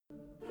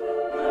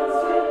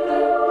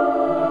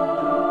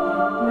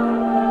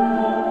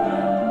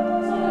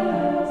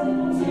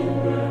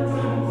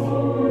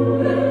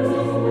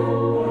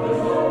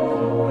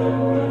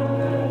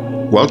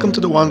Welcome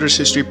to the Wanderers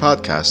History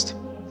Podcast,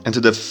 and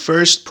to the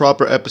first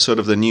proper episode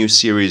of the new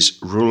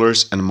series,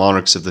 Rulers and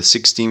Monarchs of the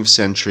 16th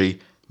Century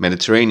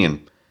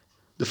Mediterranean.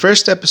 The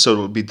first episode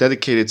will be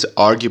dedicated to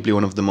arguably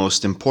one of the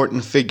most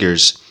important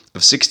figures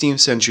of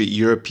 16th century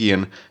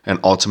European and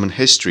Ottoman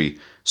history,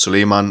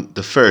 Suleiman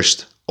I,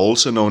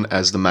 also known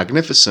as the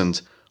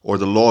Magnificent or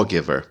the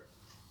Lawgiver.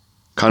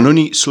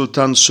 Kanuni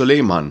Sultan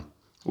Suleiman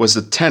was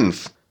the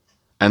 10th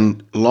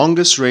and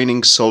longest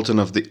reigning Sultan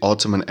of the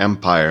Ottoman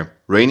Empire,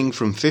 reigning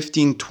from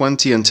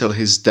 1520 until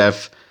his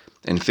death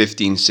in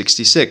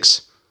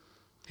 1566.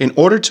 In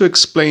order to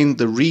explain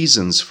the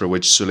reasons for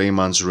which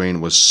Suleiman's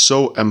reign was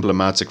so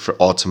emblematic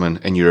for Ottoman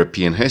and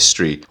European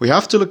history, we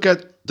have to look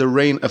at the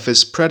reign of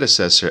his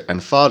predecessor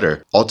and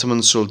father,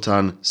 Ottoman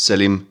Sultan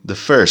Selim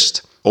I,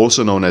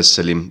 also known as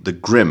Selim the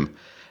Grim,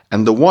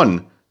 and the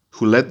one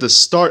who led the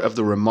start of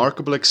the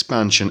remarkable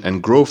expansion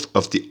and growth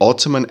of the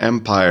Ottoman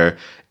Empire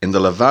in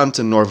the Levant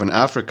and Northern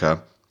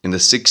Africa in the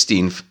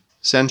 16th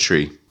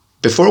century.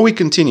 Before we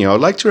continue, I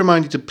would like to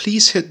remind you to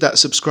please hit that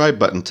subscribe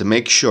button to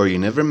make sure you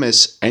never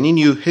miss any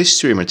new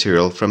history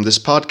material from this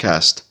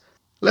podcast.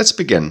 Let's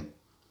begin.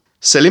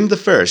 Selim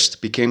I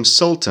became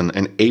Sultan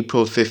in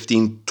April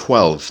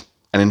 1512,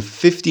 and in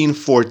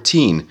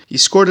 1514 he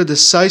scored a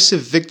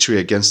decisive victory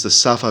against the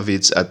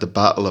Safavids at the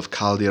Battle of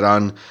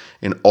Caldiran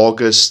in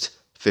August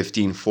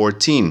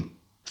 1514.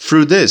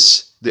 Through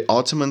this, the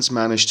Ottomans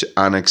managed to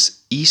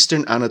annex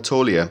eastern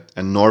Anatolia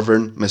and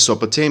northern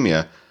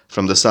Mesopotamia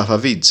from the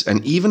Safavids,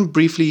 and even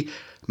briefly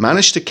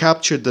managed to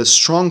capture the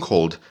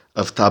stronghold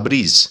of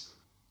Tabriz.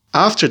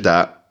 After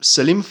that,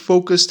 Selim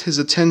focused his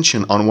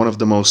attention on one of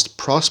the most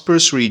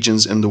prosperous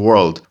regions in the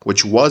world,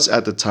 which was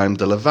at the time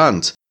the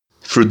Levant.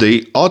 Through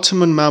the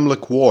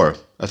Ottoman-Mamluk War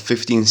of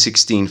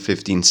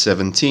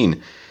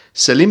 1516-1517,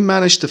 Selim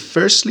managed to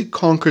firstly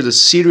conquer the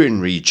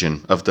Syrian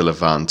region of the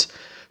Levant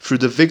through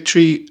the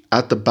victory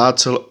at the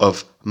Battle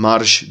of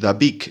Marj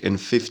Dabik in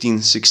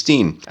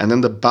 1516, and then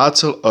the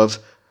Battle of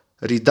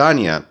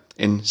Ridania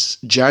in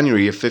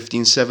January of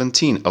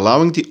 1517,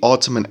 allowing the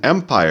Ottoman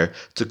Empire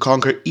to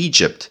conquer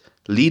Egypt,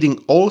 leading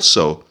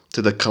also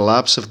to the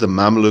collapse of the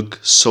Mamluk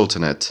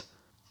Sultanate.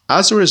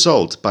 As a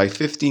result, by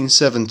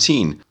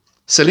 1517,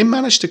 Selim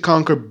managed to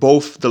conquer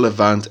both the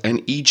Levant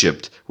and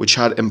Egypt, which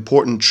had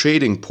important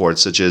trading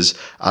ports such as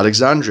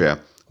Alexandria,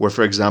 where,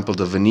 for example,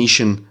 the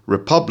Venetian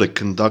Republic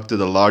conducted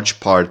a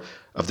large part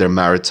of their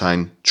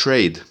maritime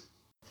trade.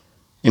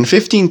 In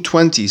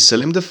 1520,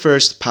 Selim I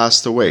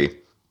passed away,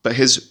 but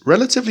his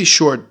relatively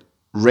short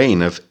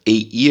reign of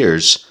 8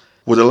 years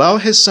would allow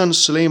his son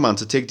Suleiman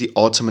to take the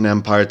Ottoman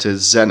Empire to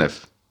its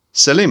zenith.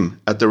 Selim,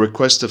 at the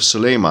request of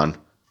Suleiman,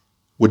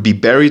 would be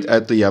buried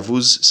at the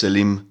Yavuz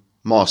Selim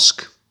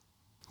Mosque.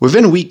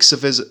 Within weeks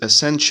of his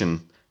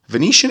ascension,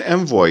 Venetian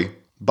envoy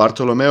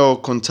Bartolomeo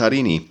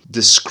Contarini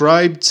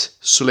described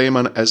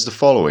Suleiman as the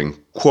following,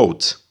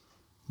 quote,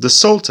 "The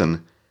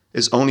Sultan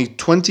is only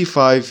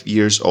 25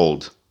 years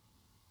old."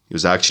 He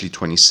was actually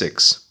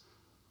 26.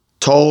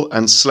 Tall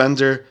and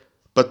slender,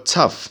 but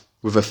tough,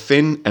 with a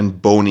thin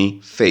and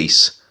bony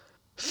face.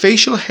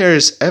 Facial hair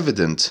is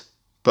evident,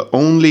 but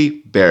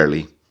only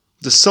barely.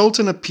 The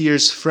Sultan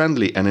appears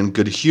friendly and in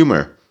good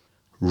humor.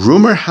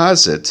 Rumor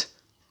has it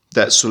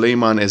that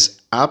Suleiman is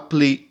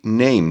aptly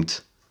named,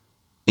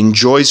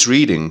 enjoys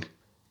reading,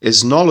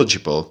 is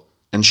knowledgeable,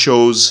 and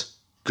shows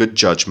good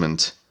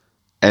judgment.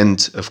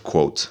 End of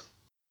quote.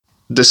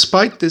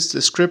 Despite this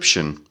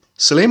description,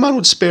 Suleiman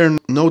would spare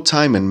no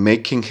time in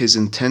making his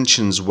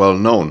intentions well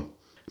known.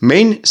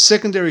 Main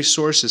secondary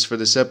sources for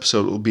this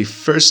episode will be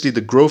firstly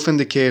the growth and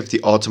decay of the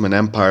Ottoman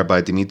Empire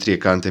by Dimitrie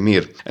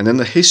Cantemir, and then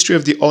the history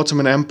of the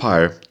Ottoman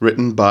Empire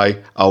written by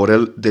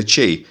Aurel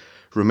Decey,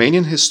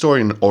 Romanian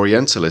historian and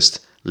Orientalist,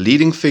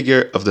 leading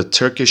figure of the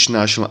Turkish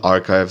National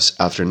Archives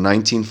after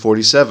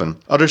 1947.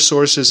 Other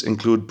sources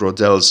include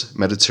Brodel's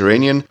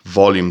Mediterranean,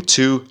 Volume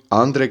 2,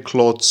 Andrei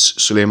Klot's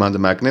Suleiman the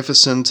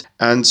Magnificent,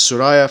 and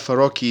Suraya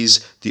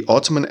Farokhi's The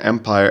Ottoman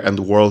Empire and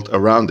the World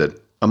Around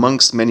It,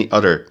 amongst many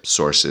other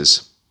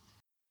sources.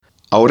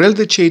 Aurel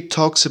Decey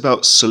talks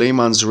about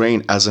Suleiman's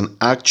reign as an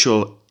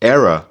actual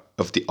era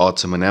of the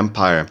Ottoman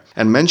Empire,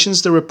 and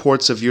mentions the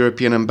reports of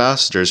European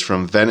ambassadors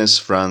from Venice,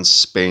 France,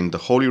 Spain, the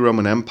Holy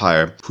Roman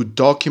Empire, who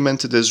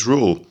documented his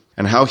rule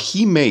and how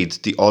he made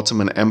the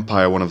Ottoman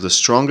Empire one of the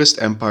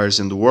strongest empires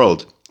in the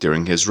world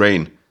during his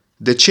reign.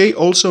 Decey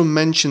also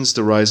mentions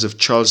the rise of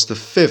Charles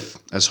V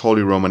as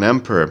Holy Roman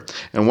Emperor,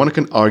 and one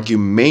can argue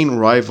main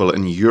rival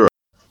in Europe.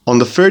 On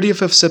the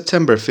 30th of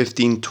September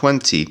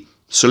 1520,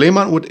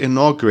 Suleiman would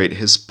inaugurate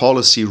his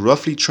policy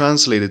roughly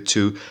translated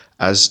to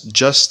as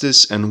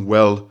justice and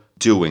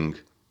well-doing.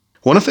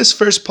 One of his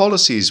first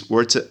policies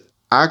were to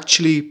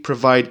actually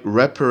provide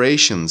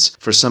reparations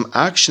for some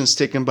actions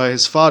taken by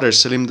his father,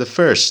 Selim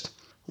I.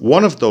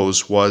 One of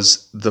those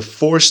was the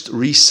forced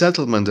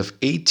resettlement of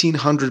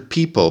 1,800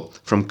 people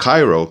from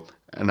Cairo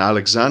and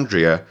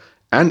Alexandria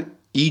and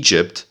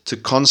Egypt to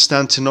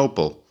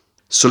Constantinople.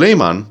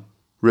 Suleiman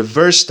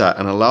reversed that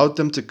and allowed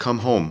them to come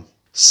home.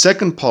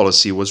 Second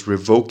policy was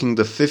revoking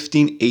the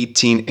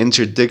 1518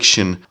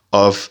 interdiction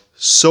of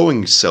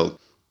sewing silk,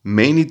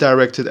 mainly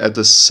directed at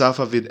the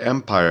Safavid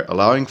Empire,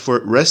 allowing for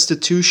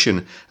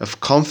restitution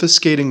of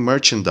confiscating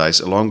merchandise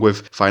along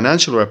with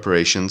financial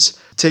reparations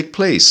to take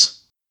place.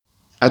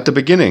 At the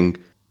beginning,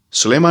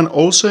 Suleiman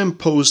also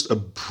imposed a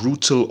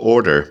brutal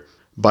order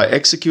by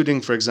executing,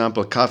 for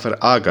example, Kafir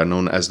Aga,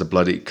 known as the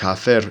Bloody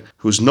Kafir,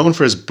 who's known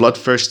for his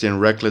bloodthirsty and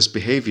reckless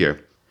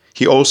behavior.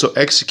 He also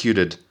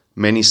executed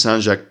many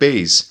Sanjak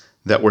Beys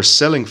that were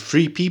selling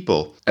free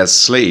people as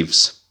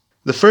slaves.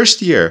 The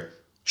first year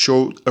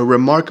showed a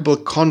remarkable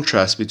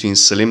contrast between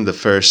Selim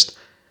I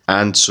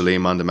and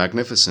Suleiman the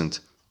Magnificent.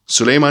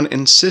 Suleiman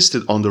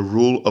insisted on the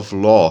rule of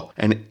law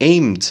and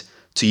aimed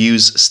to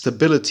use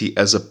stability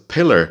as a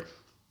pillar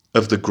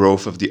of the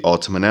growth of the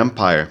Ottoman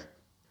Empire.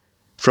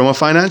 From a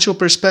financial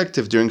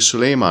perspective during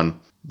Suleiman,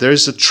 there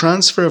is a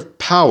transfer of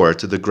power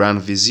to the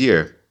Grand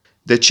Vizier.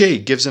 Decay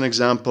gives an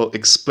example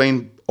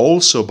explained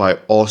also by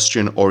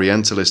Austrian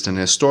Orientalist and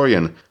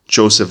historian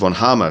Joseph von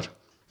Hammer.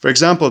 For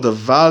example, the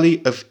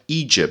Valley of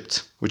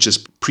Egypt, which is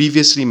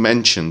previously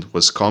mentioned,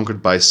 was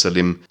conquered by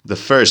Selim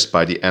I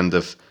by the end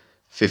of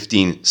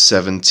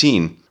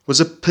 1517, was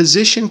a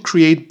position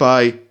created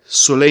by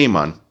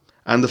Suleiman,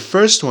 and the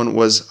first one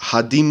was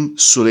Hadim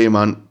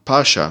Suleiman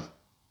Pasha.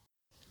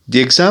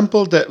 The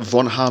example that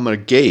von Hammer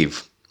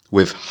gave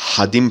with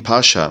Hadim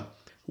Pasha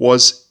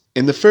was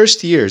in the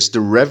first years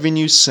the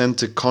revenue sent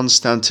to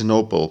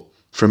Constantinople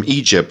from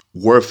Egypt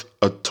worth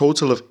a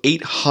total of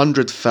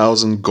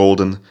 800,000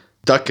 golden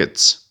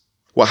ducats.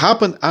 What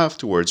happened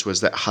afterwards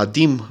was that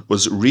Hadim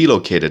was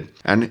relocated,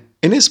 and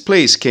in his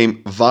place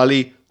came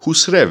Vali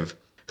Husrev,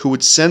 who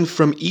would send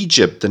from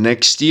Egypt the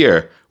next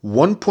year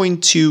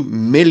 1.2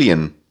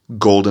 million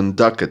golden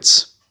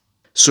ducats.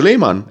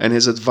 Suleiman and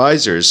his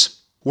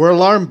advisors were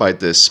alarmed by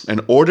this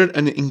and ordered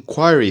an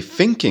inquiry,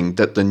 thinking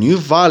that the new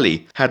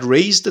Vali had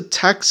raised the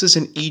taxes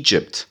in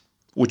Egypt,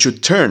 which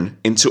would turn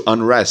into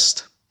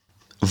unrest.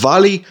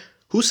 Vali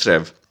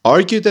Husrev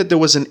argued that there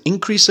was an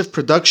increase of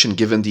production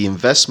given the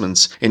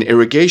investments in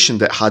irrigation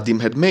that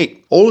Hadim had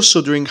made.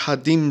 Also, during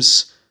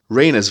Hadim's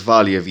reign as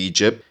Vali of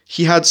Egypt,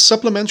 he had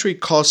supplementary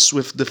costs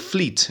with the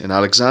fleet in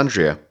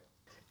Alexandria.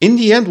 In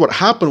the end, what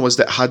happened was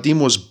that Hadim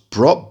was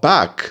brought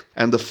back,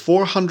 and the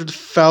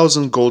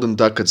 400,000 golden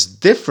ducats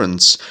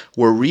difference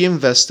were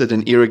reinvested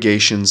in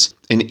irrigations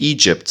in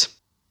Egypt.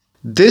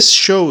 This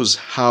shows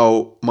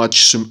how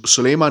much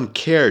Suleiman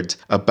cared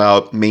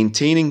about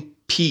maintaining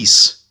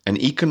peace and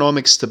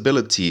economic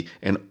stability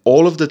in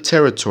all of the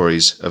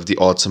territories of the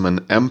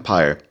Ottoman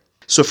Empire.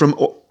 So from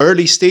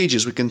early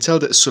stages, we can tell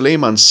that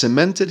Suleiman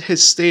cemented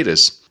his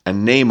status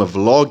and name of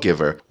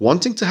lawgiver,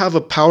 wanting to have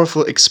a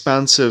powerful,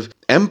 expansive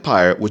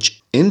empire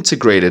which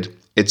integrated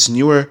its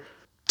newer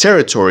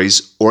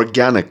territories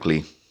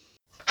organically.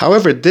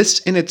 However, this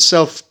in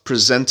itself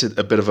presented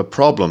a bit of a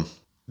problem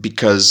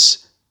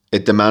because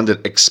it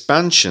demanded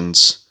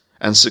expansions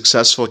and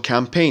successful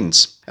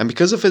campaigns. And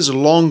because of his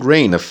long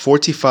reign of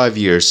 45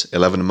 years,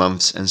 11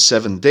 months, and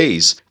 7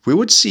 days, we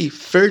would see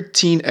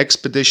 13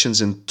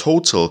 expeditions in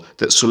total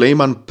that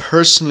Suleiman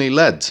personally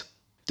led.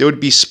 They would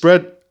be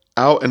spread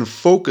out and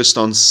focused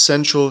on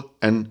Central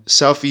and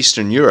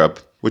Southeastern Europe,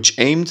 which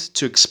aimed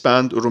to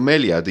expand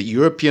Rumelia, the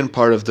European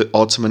part of the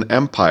Ottoman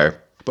Empire,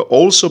 but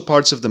also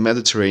parts of the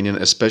Mediterranean,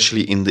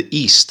 especially in the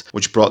east,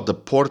 which brought the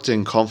Porte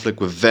in conflict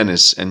with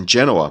Venice and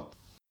Genoa.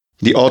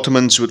 The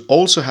Ottomans would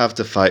also have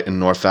to fight in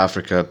North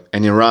Africa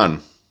and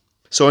Iran.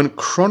 So in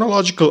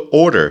chronological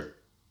order,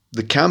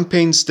 the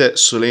campaigns that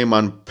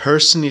Suleiman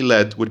personally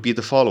led would be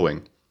the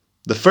following.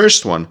 The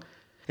first one,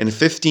 in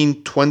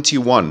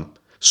 1521,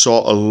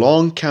 saw a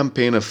long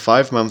campaign of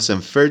 5 months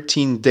and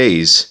 13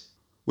 days,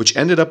 which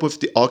ended up with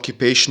the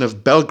occupation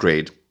of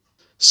Belgrade,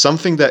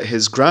 something that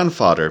his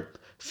grandfather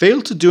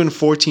failed to do in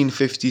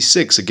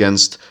 1456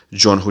 against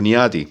John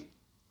Hunyadi.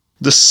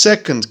 The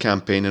second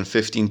campaign in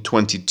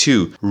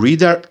 1522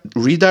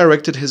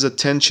 redirected his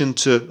attention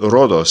to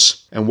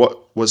Rhodos and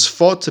what was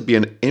thought to be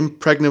an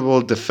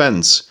impregnable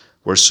defense,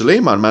 where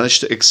Suleiman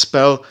managed to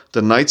expel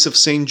the Knights of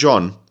St.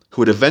 John,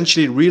 who would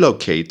eventually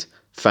relocate,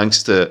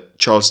 thanks to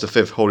Charles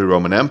V, Holy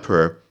Roman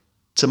Emperor,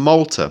 to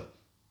Malta.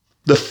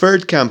 The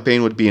third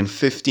campaign would be in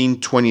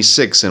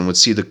 1526 and would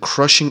see the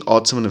crushing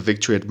Ottoman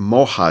victory at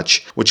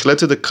Mohacs, which led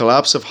to the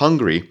collapse of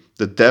Hungary,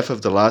 the death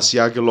of the last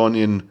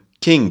Jagiellonian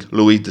King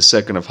Louis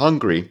II of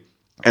Hungary,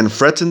 and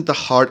threatened the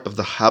heart of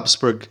the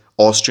Habsburg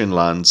Austrian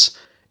lands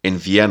in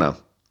Vienna.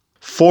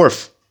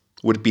 Fourth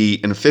would be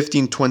in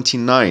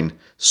 1529,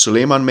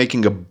 Suleiman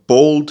making a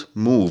bold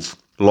move,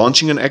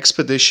 launching an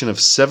expedition of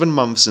 7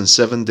 months and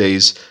 7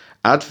 days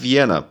at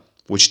Vienna,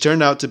 which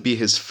turned out to be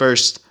his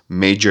first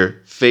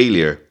major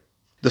failure.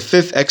 The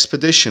fifth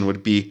expedition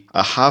would be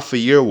a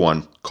half-a-year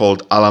one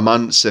called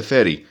Alaman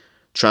Seferi,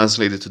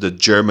 translated to the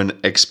German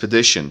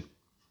expedition,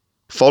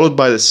 followed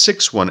by the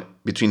sixth one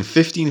between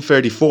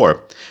 1534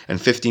 and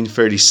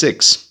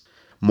 1536.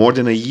 More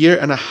than a year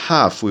and a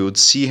half, we would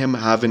see him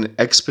have an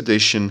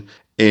expedition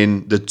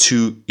in the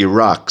two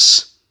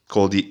Iraqs,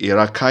 called the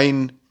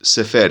Iraqain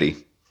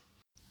Seferi.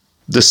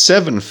 The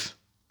seventh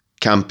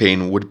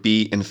campaign would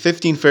be in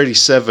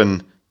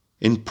 1537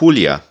 in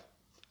Puglia,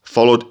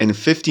 followed in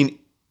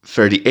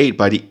 1538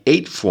 by the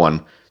 8th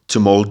one to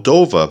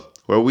Moldova,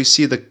 where we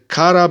see the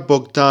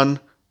Kara-Bogdan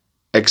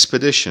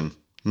expedition.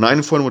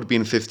 9th one would be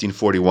in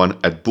 1541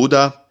 at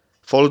Buda,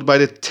 followed by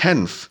the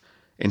 10th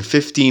in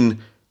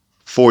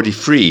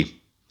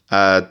 1543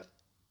 at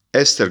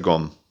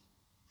Esztergom.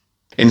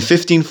 In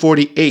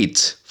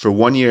 1548, for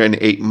 1 year and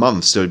 8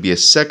 months, there would be a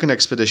second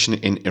expedition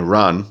in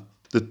Iran.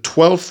 The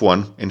 12th one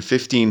in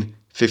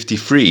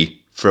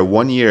 1553 for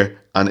 1 year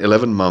and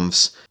 11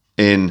 months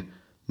in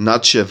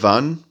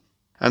Natschivan.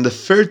 And the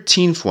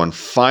 13th one,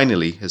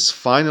 finally, his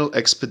final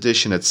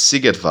expedition at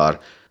Sigetvar,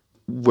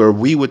 where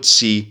we would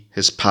see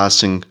his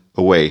passing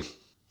away.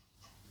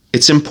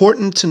 It's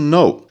important to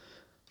note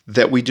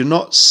that we do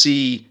not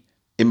see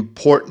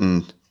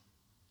important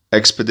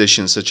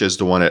expeditions such as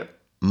the one at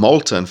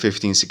Malta in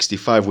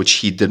 1565, which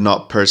he did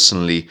not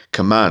personally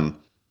command,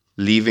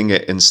 leaving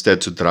it instead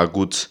to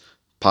Dragut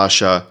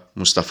Pasha,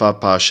 Mustafa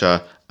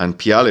Pasha, and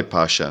Piale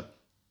Pasha.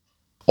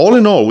 All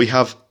in all, we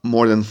have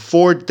more than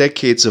 4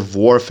 decades of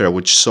warfare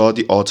which saw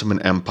the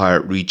Ottoman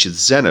Empire reach its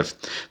zenith,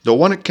 though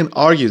one can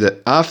argue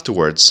that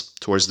afterwards,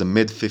 towards the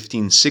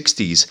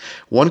mid-1560s,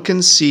 one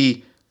can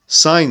see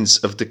signs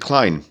of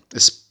decline,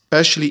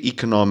 especially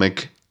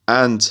economic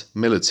and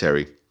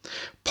military.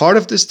 Part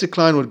of this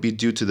decline would be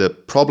due to the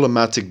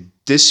problematic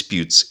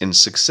disputes in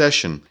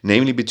succession,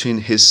 namely between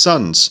his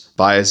sons,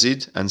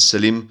 Bayezid and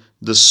Selim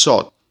the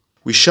Sot.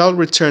 We shall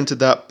return to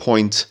that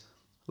point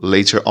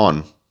later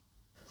on.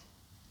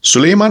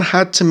 Suleiman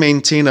had to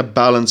maintain a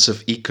balance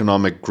of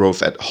economic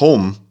growth at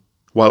home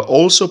while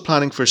also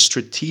planning for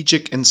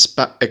strategic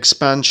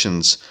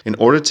expansions in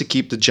order to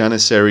keep the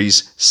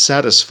Janissaries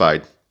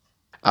satisfied.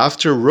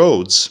 After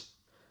Rhodes,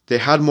 they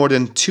had more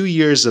than 2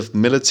 years of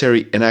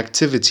military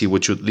inactivity,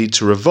 which would lead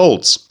to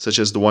revolts, such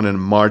as the one in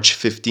March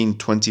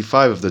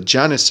 1525 of the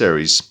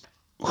Janissaries,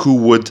 who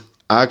would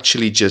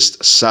actually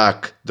just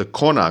sack the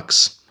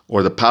konaks,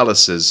 or the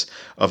palaces,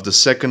 of the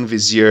second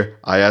vizier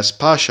Ayas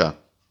Pasha.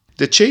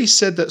 The Cheikh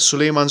said that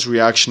Suleiman's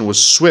reaction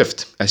was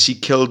swift, as he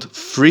killed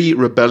 3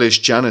 rebellious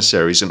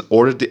Janissaries and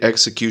ordered the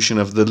execution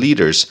of the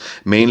leaders,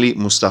 mainly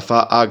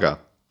Mustafa Aga.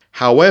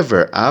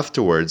 However,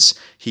 afterwards,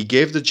 he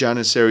gave the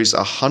Janissaries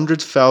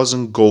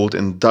 100,000 gold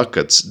in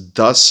ducats,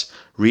 thus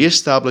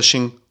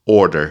re-establishing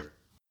order.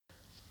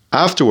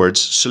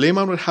 Afterwards,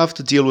 Suleiman would have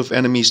to deal with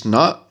enemies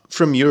not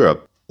from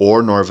Europe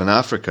or Northern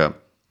Africa,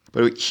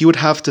 but he would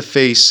have to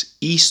face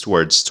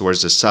eastwards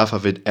towards the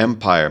Safavid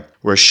Empire,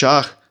 where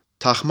Shah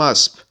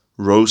Tahmasp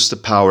rose to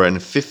power in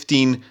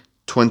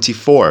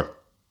 1524.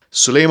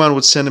 Suleiman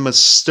would send him a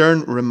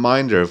stern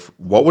reminder of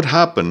what would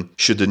happen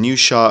should the new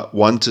Shah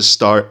want to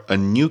start a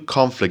new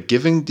conflict,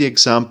 giving the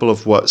example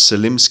of what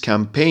Selim's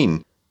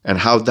campaign and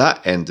how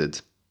that ended.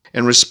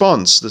 In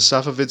response, the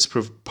Safavids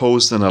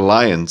proposed an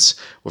alliance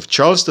with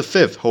Charles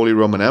V, Holy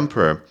Roman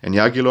Emperor, and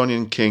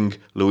Jagiellonian King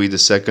Louis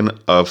II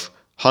of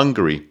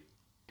Hungary.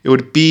 It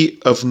would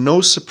be of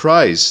no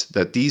surprise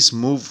that these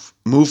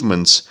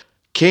movements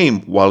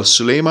came while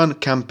Suleiman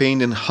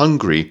campaigned in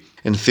Hungary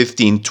in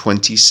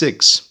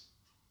 1526.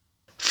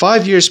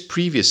 5 years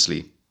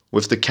previously,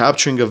 with the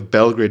capturing of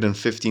Belgrade in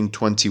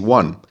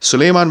 1521,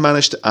 Suleiman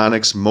managed to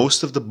annex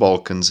most of the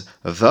Balkans,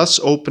 thus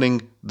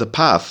opening the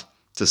path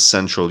to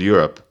Central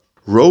Europe.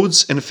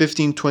 Rhodes in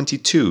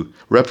 1522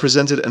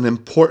 represented an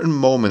important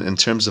moment in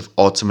terms of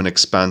Ottoman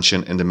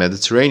expansion in the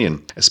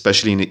Mediterranean,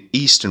 especially in the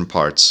eastern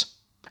parts.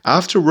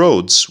 After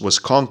Rhodes was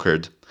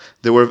conquered,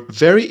 there were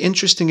very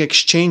interesting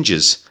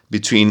exchanges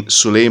between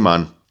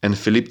Suleiman and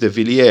Philippe de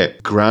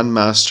Villiers, Grand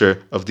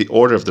Master of the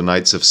Order of the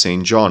Knights of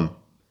St. John.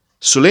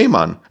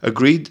 Suleiman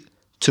agreed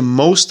to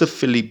most of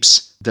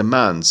Philippe's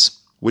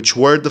demands, which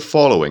were the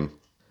following.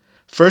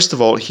 First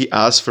of all, he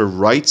asked for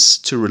rights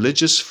to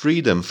religious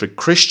freedom for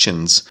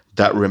Christians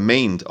that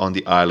remained on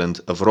the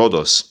island of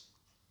Rhodos.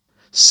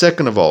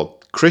 Second of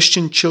all,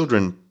 Christian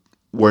children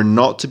were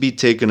not to be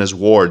taken as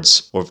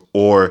wards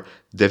or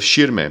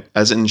devshirme,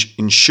 as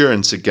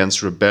insurance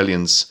against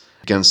rebellions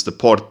against the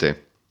Porte.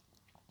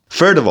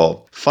 Third of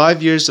all,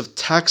 5 years of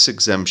tax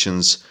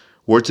exemptions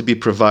were to be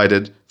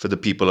provided for the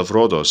people of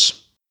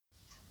Rhodos.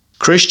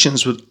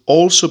 Christians would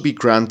also be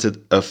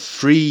granted a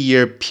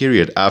 3-year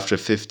period after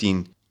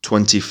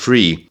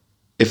 1523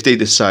 if they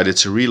decided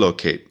to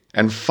relocate.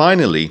 And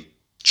finally,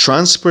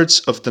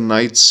 transports of the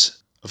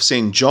Knights of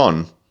St.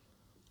 John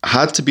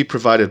had to be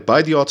provided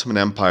by the Ottoman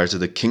Empire to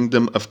the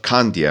Kingdom of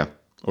Candia,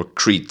 or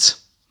Crete.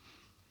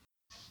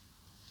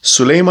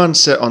 Suleiman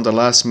said on the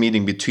last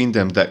meeting between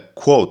them that,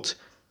 quote,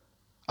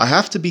 "I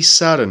have to be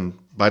saddened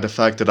by the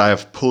fact that I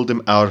have pulled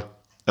him out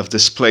of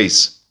this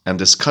place and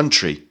this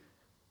country,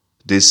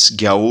 this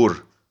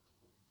Gyaur,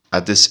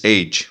 at this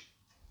age,"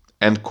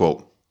 end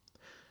quote.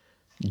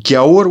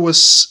 Gyaur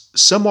was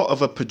somewhat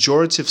of a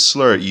pejorative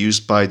slur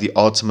used by the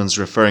Ottomans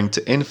referring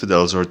to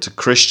infidels or to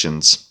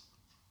Christians.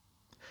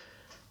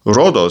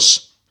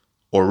 Rhodos,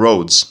 or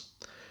Rhodes,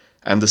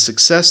 and the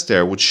success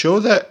there would show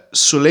that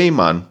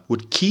Suleiman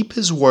would keep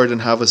his word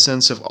and have a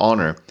sense of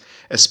honor,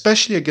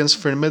 especially against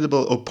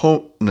formidable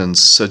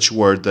opponents such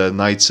were the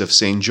Knights of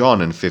St.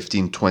 John in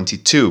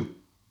 1522.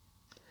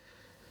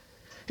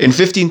 In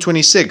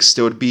 1526,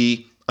 there would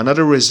be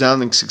another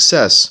resounding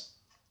success,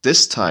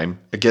 this time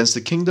against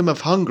the Kingdom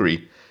of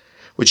Hungary,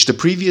 which the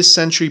previous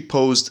century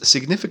posed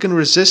significant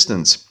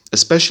resistance,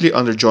 especially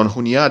under John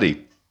Hunyadi.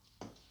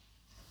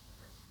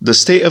 The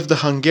state of the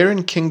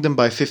Hungarian kingdom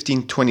by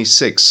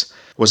 1526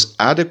 was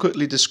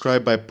adequately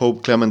described by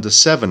Pope Clement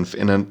VII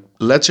in a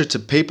letter to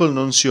Papal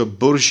Nuncio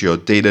Burgio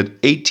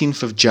dated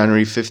 18th of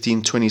January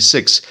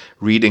 1526,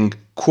 reading,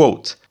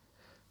 quote,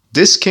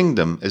 "This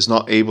kingdom is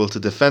not able to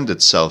defend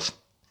itself,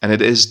 and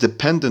it is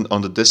dependent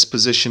on the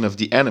disposition of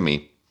the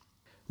enemy.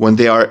 When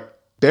they are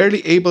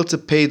barely able to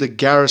pay the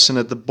garrison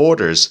at the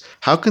borders,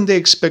 how can they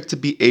expect to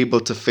be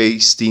able to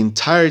face the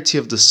entirety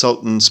of the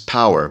Sultan's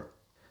power?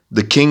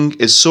 The king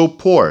is so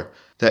poor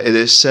that it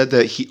is said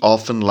that he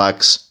often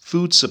lacks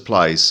food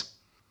supplies.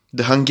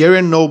 The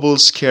Hungarian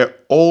nobles care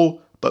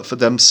all but for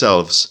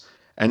themselves,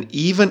 and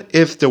even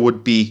if there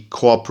would be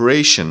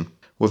cooperation,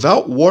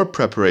 without war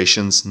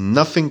preparations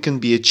nothing can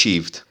be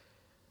achieved.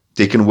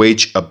 They can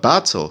wage a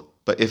battle,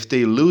 but if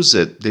they lose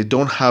it, they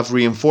don't have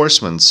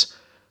reinforcements.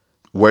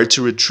 Where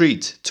to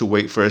retreat to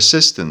wait for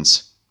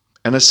assistance?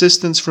 And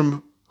assistance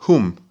from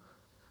whom?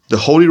 The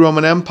Holy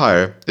Roman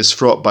Empire is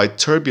fraught by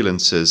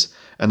turbulences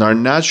and are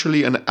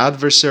naturally an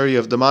adversary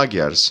of the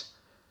Magyars.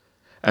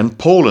 And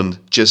Poland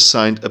just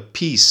signed a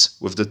peace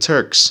with the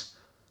Turks.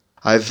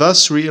 I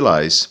thus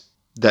realize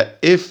that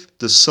if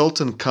the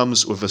Sultan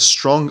comes with a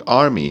strong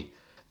army,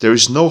 there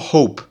is no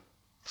hope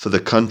for the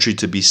country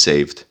to be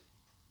saved."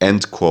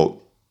 End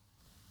quote.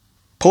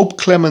 Pope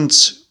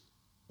Clement's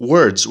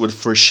words would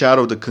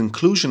foreshadow the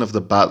conclusion of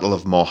the Battle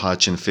of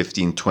Mohacs in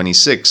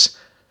 1526.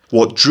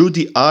 What drew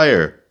the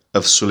ire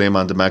of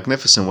Suleiman the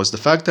Magnificent was the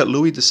fact that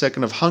Louis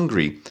II of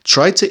Hungary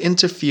tried to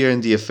interfere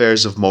in the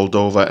affairs of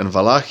Moldova and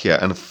Wallachia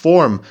and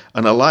form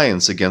an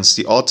alliance against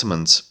the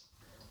Ottomans.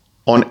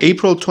 On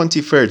April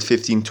 23,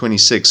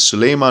 1526,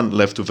 Suleiman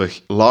left with a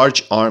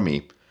large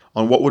army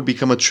on what would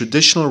become a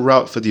traditional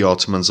route for the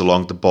Ottomans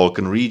along the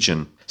Balkan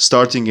region,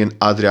 starting in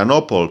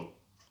Adrianople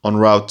en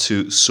route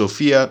to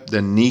Sofia,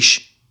 then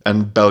Niš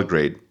and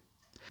Belgrade.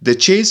 The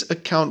Chase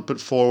account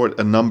put forward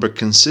a number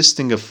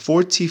consisting of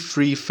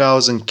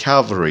 43,000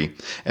 cavalry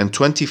and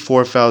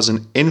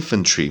 24,000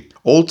 infantry,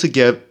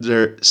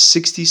 altogether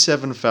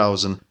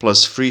 67,000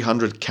 plus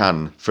 300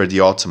 cannon for the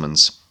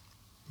Ottomans.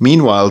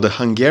 Meanwhile, the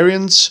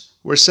Hungarians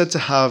were said to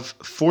have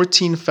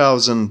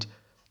 14,000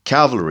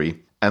 cavalry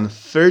and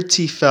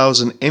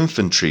 30,000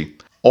 infantry,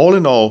 all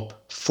in all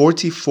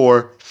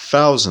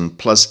 44,000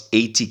 plus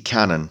 80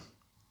 cannon.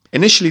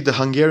 Initially, the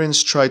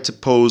Hungarians tried to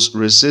pose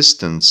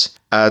resistance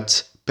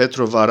at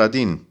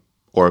Petrovaradin,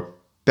 or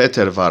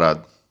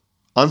Petervarad,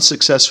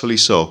 unsuccessfully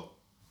so.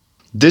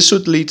 This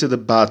would lead to the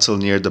battle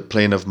near the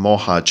plain of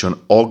Mohacs on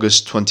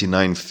August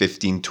 29,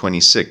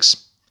 1526.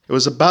 It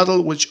was a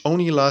battle which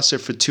only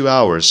lasted for 2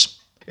 hours.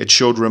 It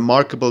showed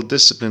remarkable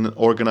discipline and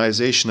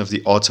organization of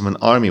the Ottoman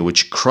army,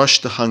 which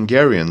crushed the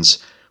Hungarians,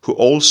 who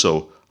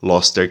also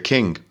lost their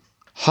king.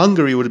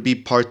 Hungary would be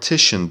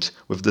partitioned,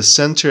 with the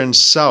center and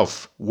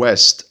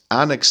south-west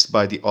annexed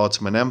by the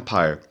Ottoman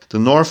Empire, the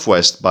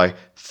northwest by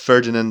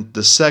Ferdinand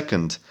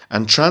II,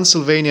 and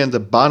Transylvania and the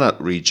Banat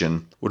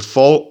region would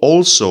fall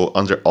also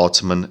under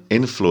Ottoman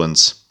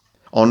influence.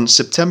 On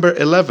September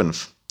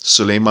 11th,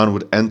 Suleiman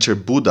would enter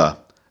Buda,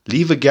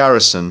 leave a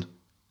garrison,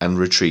 and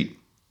retreat.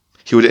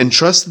 He would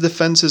entrust the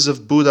defenses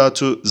of Buda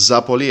to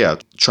Zapolia,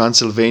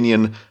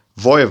 Transylvanian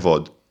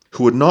voivode,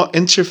 who would not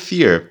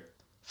interfere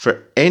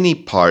for any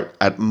part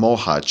at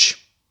Mohacs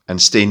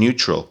and stay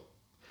neutral.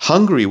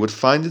 Hungary would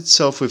find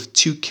itself with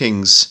two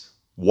kings,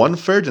 one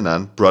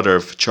Ferdinand, brother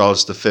of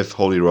Charles V,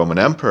 Holy Roman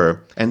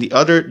Emperor, and the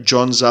other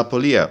John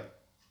Zapolia,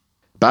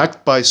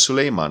 backed by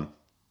Suleiman.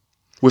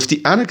 With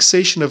the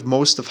annexation of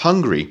most of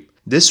Hungary,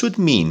 this would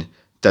mean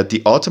that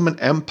the Ottoman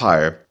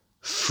Empire,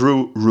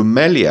 through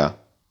Rumelia,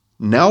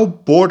 now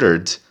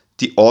bordered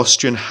the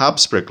Austrian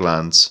Habsburg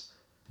lands.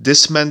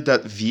 This meant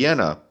that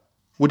Vienna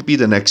would be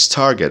the next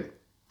target.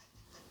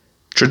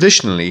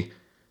 Traditionally,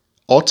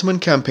 Ottoman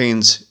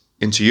campaigns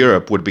into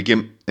Europe would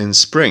begin in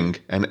spring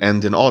and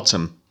end in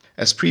autumn.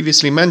 As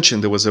previously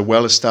mentioned, there was a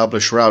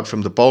well-established route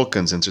from the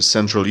Balkans into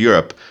Central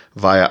Europe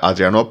via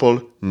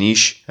Adrianople,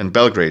 Niš, and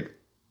Belgrade.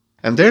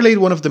 And there lay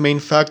one of the main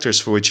factors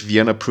for which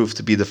Vienna proved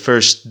to be the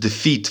first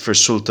defeat for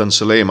Sultan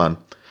Suleiman.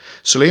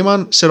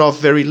 Suleiman set off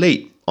very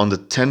late, on the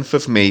 10th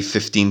of May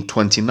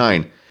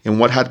 1529, in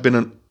what had been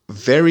a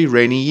very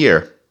rainy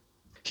year.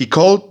 He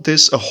called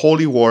this a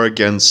holy war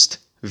against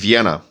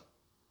Vienna.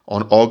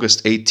 On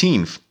August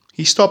 18th,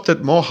 he stopped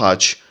at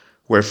Mohacs,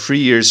 where 3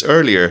 years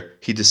earlier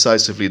he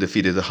decisively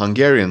defeated the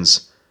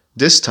Hungarians.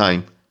 This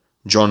time,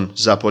 John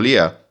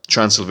Zapolia,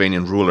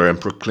 Transylvanian ruler and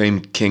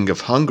proclaimed King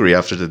of Hungary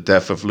after the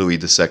death of Louis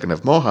II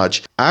of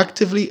Mohacs,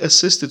 actively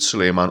assisted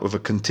Suleiman with a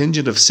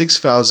contingent of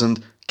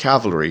 6,000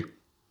 cavalry.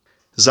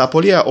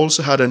 Zapolia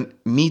also had a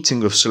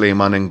meeting with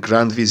Suleiman and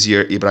Grand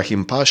Vizier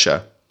Ibrahim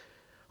Pasha.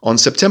 On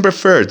September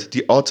 3rd,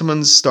 the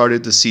Ottomans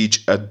started the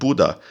siege at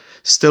Buda,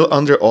 still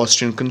under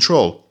Austrian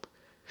control.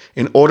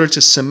 In order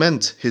to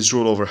cement his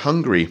rule over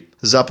Hungary,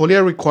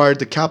 Zápolya required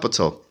the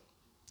capital.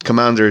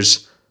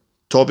 Commanders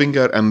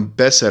Tobinger and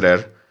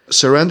Besserer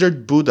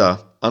surrendered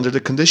Buda under the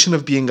condition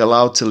of being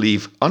allowed to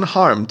leave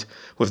unharmed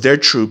with their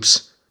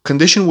troops,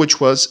 condition which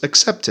was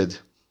accepted.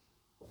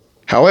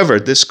 However,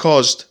 this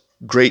caused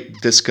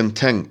great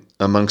discontent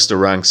amongst the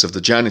ranks of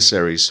the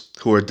Janissaries,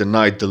 who were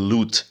denied the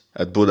loot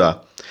at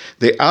Buda.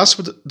 They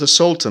asked the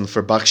Sultan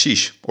for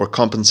bakshish, or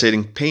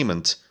compensating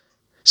payment.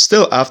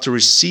 Still, after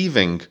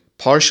receiving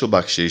partial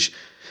bakshish,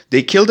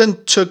 they killed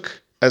and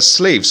took as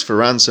slaves for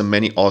ransom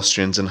many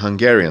Austrians and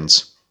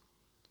Hungarians.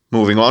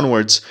 Moving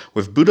onwards,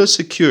 with Buda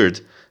secured,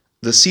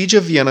 the siege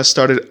of Vienna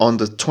started on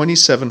the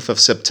 27th of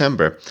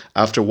September,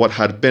 after what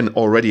had been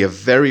already a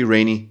very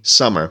rainy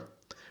summer.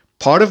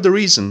 Part of the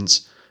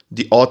reasons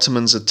the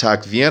Ottomans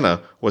attacked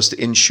Vienna was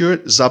to ensure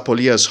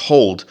Zápolya's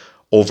hold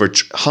over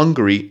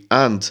Hungary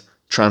and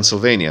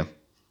Transylvania.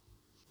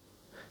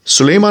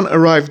 Suleiman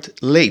arrived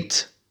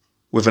late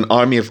with an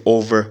army of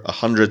over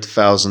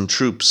 100,000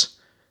 troops.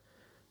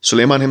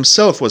 Suleiman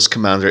himself was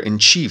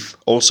commander-in-chief,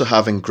 also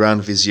having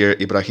Grand Vizier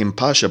Ibrahim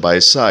Pasha by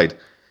his side.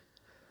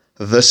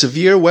 The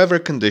severe weather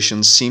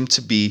conditions seemed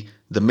to be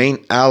the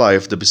main ally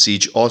of the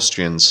besieged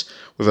Austrians,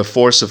 with a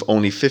force of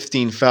only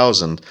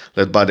 15,000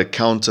 led by the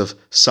Count of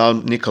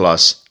Saint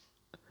Nicholas.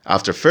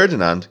 After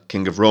Ferdinand,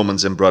 King of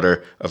Romans and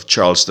brother of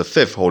Charles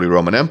V, Holy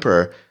Roman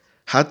Emperor,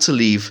 had to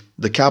leave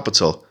the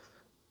capital.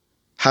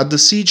 Had the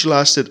siege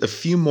lasted a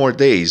few more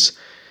days,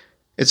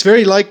 it's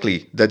very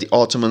likely that the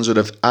Ottomans would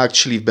have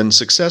actually been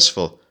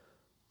successful.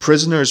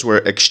 Prisoners were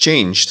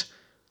exchanged.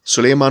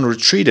 Suleiman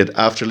retreated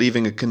after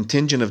leaving a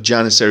contingent of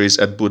Janissaries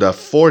at Buda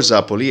for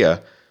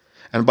Zápolya,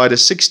 and by the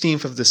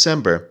 16th of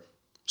December,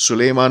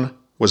 Suleiman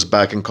was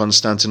back in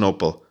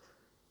Constantinople.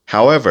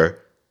 However,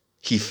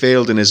 he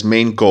failed in his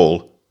main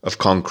goal of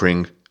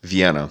conquering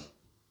Vienna.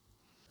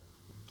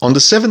 On the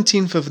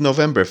 17th of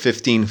November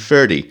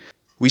 1530,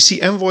 we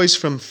see envoys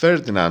from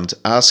Ferdinand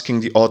asking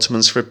the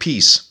Ottomans for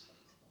peace,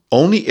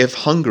 only if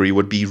Hungary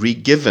would be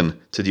re-given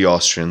to the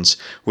Austrians,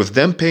 with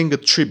them paying a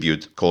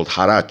tribute called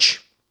harach.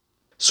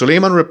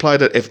 Suleiman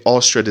replied that if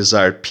Austria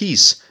desired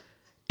peace,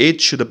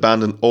 it should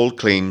abandon all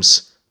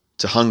claims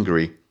to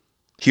Hungary.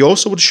 He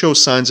also would show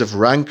signs of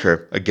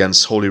rancor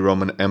against Holy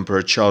Roman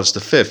Emperor Charles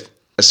V,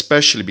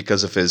 especially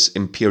because of his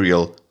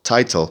imperial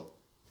title.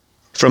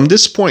 From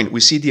this point, we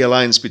see the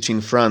alliance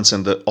between France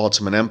and the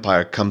Ottoman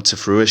Empire come to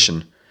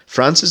fruition.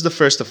 Francis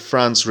I of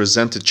France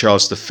resented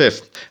Charles V,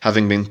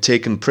 having been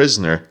taken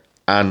prisoner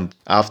and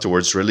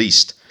afterwards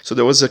released. So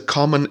there was a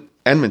common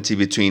enmity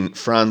between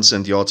France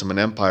and the Ottoman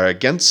Empire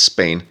against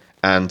Spain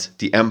and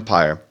the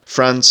Empire.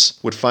 France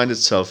would find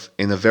itself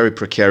in a very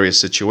precarious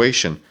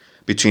situation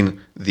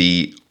between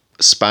the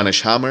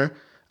Spanish hammer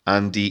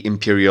and the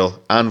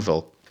imperial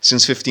anvil.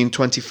 Since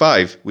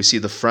 1525, we see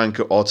the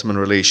Franco-Ottoman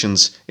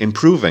relations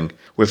improving,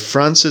 with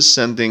Francis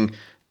sending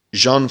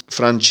Jean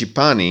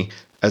Frangipani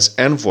as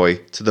envoy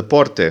to the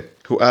Porte,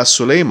 who asked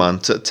Suleiman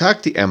to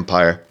attack the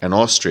empire and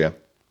Austria.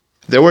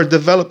 There were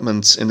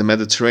developments in the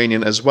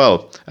Mediterranean as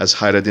well, as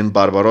Hayreddin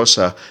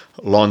Barbarossa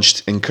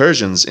launched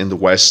incursions in the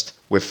west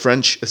with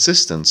French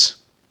assistance.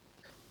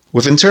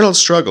 With internal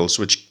struggles,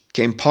 which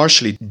came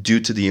partially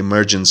due to the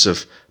emergence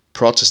of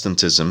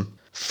Protestantism,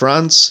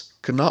 France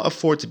could not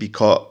afford to be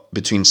caught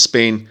between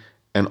Spain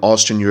and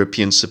Austrian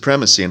European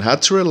supremacy and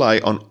had to rely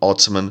on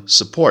Ottoman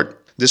support.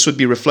 This would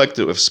be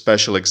reflected with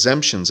special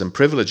exemptions and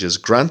privileges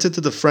granted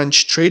to the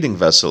French trading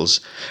vessels,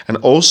 and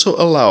also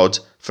allowed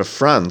for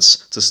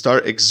France to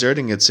start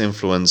exerting its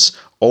influence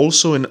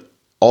also in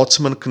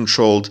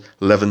Ottoman-controlled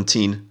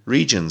Levantine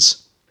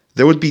regions.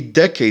 There would be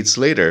decades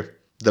later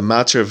the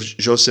matter of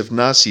Joseph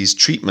Nassi's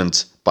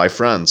treatment by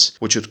France,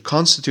 which would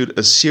constitute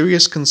a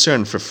serious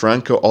concern for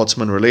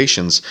Franco-Ottoman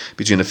relations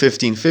between the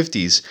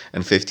 1550s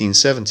and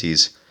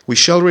 1570s. We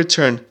shall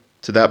return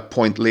to that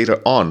point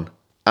later on,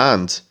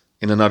 and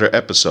in another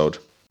episode.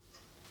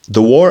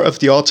 The war of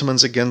the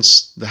Ottomans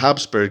against the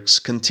Habsburgs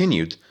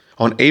continued.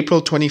 On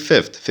April 25,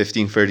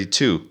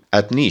 1532,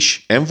 at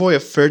Niš, envoy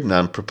of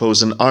Ferdinand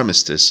proposed an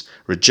armistice,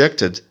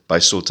 rejected by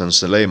Sultan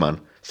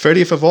Suleiman.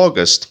 30th of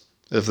August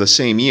of the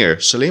same year,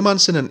 Suleiman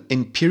sent an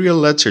imperial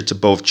letter to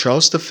both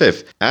Charles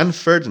V and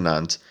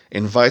Ferdinand,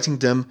 inviting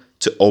them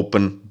to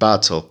open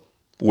battle,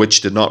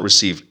 which did not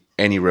receive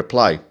any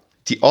reply.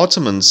 The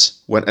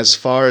Ottomans went as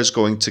far as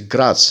going to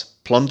Graz,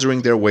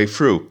 plundering their way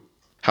through.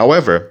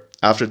 However,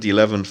 after the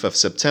 11th of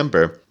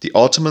September, the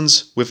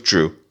Ottomans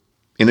withdrew.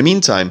 In the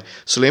meantime,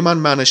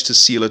 Suleiman managed to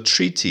seal a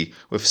treaty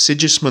with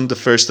Sigismund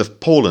I of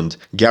Poland,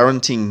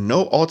 guaranteeing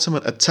no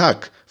Ottoman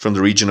attack from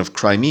the region of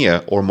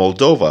Crimea or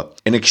Moldova,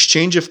 in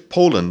exchange of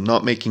Poland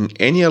not making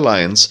any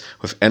alliance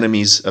with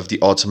enemies of the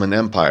Ottoman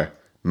Empire,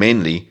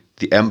 mainly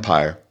the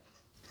Empire.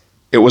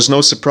 It was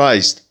no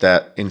surprise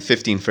that in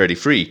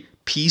 1533,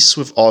 peace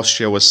with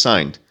Austria was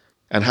signed,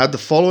 and had the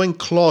following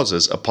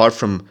clauses apart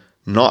from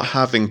not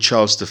having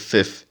Charles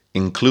V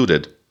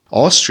included.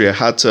 Austria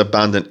had to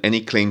abandon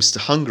any claims to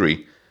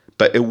Hungary,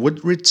 but it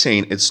would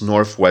retain its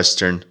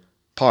northwestern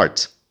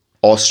part.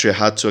 Austria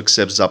had to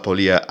accept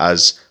Zapolia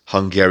as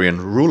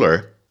Hungarian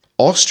ruler,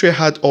 Austria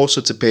had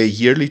also to pay a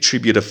yearly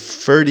tribute of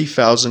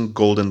 30,000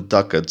 golden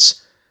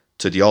ducats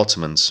to the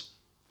Ottomans.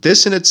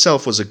 This in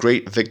itself was a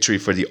great victory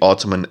for the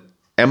Ottoman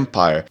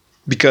Empire,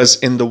 because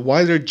in the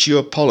wider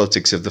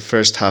geopolitics of the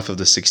first half of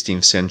the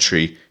 16th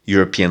century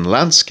European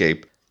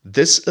landscape,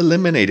 this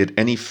eliminated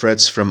any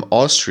threats from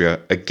Austria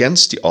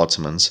against the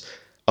Ottomans,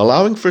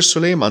 allowing for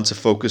Suleiman to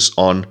focus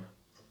on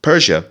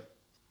Persia,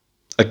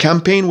 a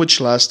campaign which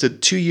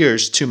lasted 2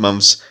 years, 2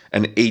 months,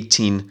 and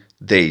 18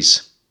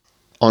 days.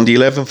 On the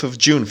 11th of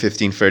June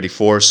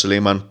 1534,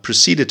 Suleiman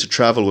proceeded to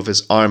travel with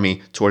his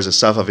army towards the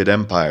Safavid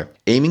Empire,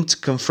 aiming to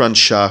confront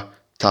Shah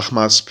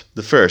Tahmasp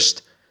I.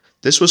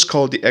 This was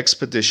called the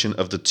Expedition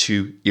of the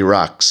Two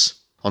Iraqs.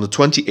 On the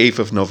 28th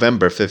of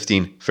November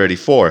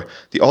 1534,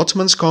 the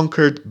Ottomans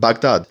conquered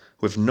Baghdad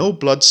with no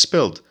blood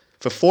spilled.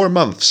 For 4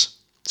 months,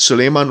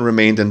 Suleiman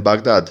remained in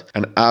Baghdad,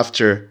 and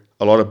after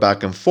a lot of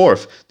back and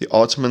forth, the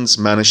Ottomans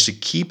managed to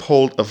keep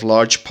hold of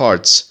large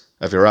parts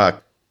of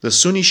Iraq. The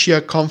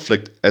Sunni-Shia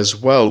conflict as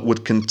well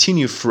would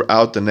continue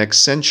throughout the next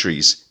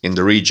centuries in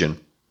the region.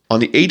 On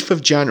the 8th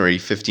of January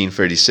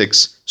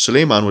 1536,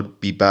 Suleiman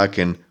would be back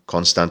in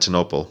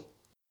Constantinople.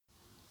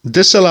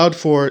 This allowed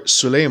for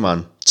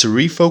Suleiman to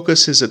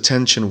refocus his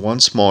attention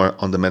once more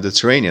on the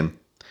Mediterranean.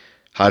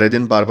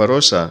 Hayreddin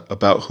Barbarossa,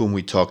 about whom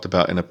we talked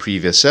about in a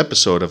previous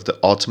episode of the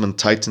Ottoman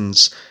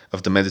Titans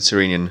of the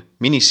Mediterranean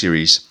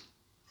miniseries,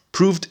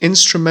 proved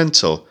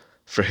instrumental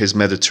for his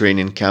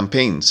Mediterranean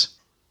campaigns.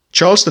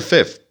 Charles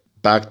V,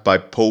 backed by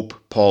Pope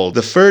Paul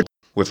III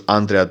with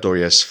Andrea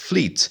Doria's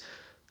fleet,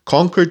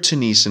 conquered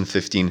Tunis in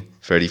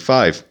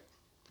 1535.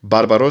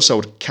 Barbarossa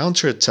would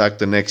counterattack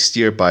the next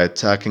year by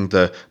attacking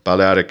the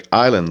Balearic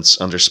Islands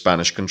under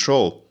Spanish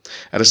control.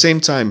 At the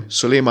same time,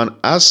 Suleiman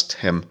asked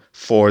him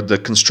for the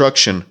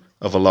construction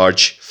of a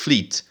large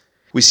fleet.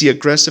 We see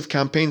aggressive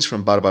campaigns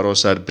from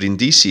Barbarossa at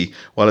Brindisi,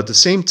 while at the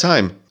same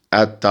time,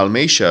 at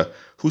Dalmatia,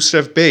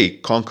 Husrev Bey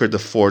conquered the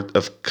fort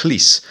of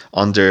Klis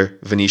under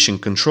Venetian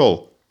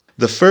control.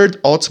 The Third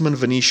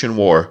Ottoman-Venetian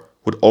War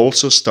would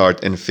also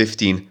start in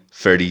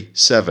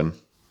 1537.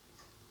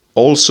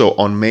 Also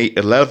on May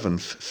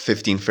 11th,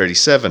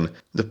 1537,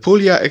 the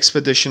Puglia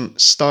expedition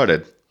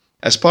started.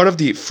 As part of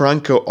the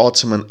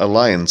Franco-Ottoman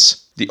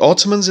alliance, the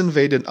Ottomans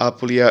invaded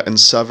Apulia and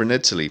southern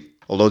Italy.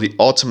 Although the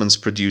Ottomans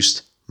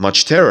produced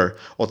much terror,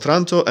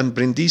 Otranto and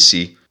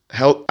Brindisi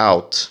held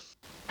out.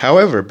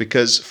 However,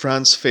 because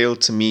France failed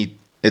to meet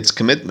its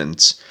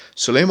commitments,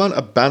 Suleiman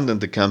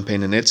abandoned the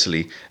campaign in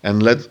Italy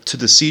and led to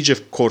the siege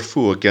of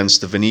Corfu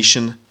against the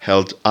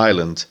Venetian-held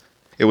island.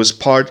 It was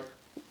part,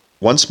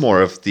 once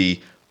more, of the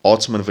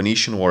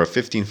Ottoman-Venetian War of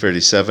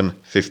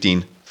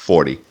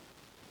 1537-1540.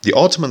 The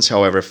Ottomans,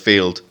 however,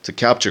 failed to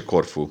capture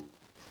Corfu.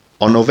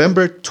 On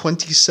November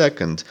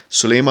 22nd,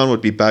 Suleiman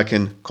would be back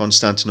in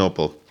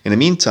Constantinople. In the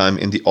meantime,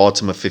 in the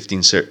autumn of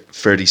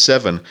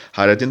 1537,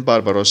 Hayreddin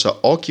Barbarossa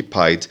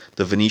occupied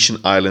the Venetian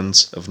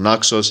islands of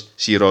Naxos,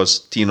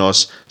 Syros,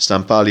 Tinos,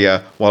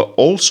 Stampalia, while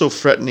also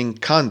threatening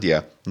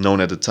Candia,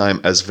 known at the time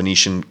as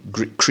Venetian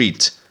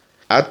Crete.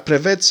 At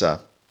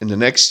Preveza, in the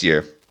next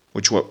year,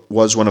 which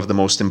was one of the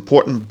most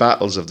important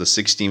battles of the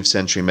 16th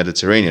century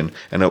Mediterranean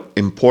and an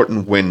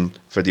important win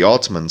for the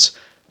Ottomans,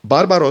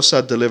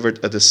 Barbarossa delivered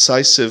a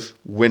decisive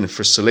win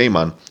for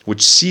Suleiman,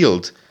 which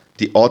sealed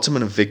the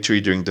Ottoman victory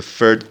during the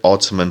Third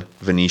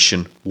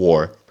Ottoman-Venetian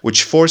War,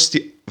 which forced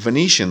the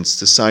Venetians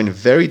to sign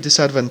very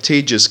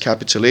disadvantageous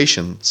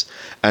capitulations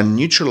and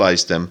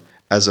neutralized them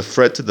as a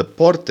threat to the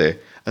Porte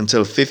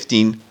until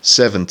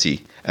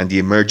 1570 and the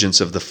emergence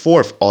of the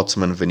Fourth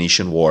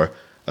Ottoman-Venetian War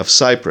of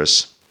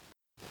Cyprus.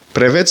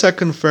 Preveza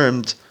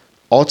confirmed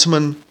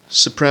Ottoman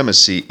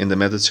supremacy in the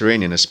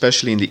Mediterranean,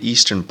 especially in the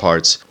eastern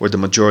parts where the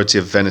majority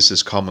of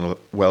Venice's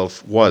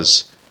commonwealth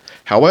was.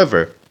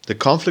 However, the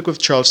conflict with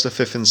Charles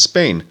V in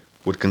Spain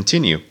would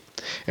continue.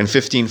 In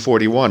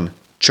 1541,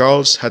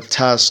 Charles had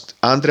tasked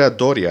Andrea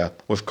Doria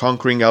with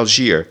conquering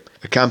Algiers,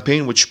 a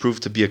campaign which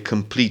proved to be a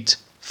complete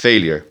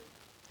failure.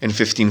 In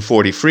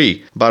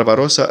 1543,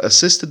 Barbarossa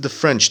assisted the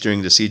French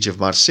during the siege of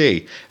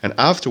Marseille, and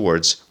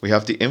afterwards we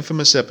have the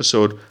infamous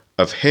episode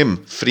of him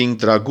freeing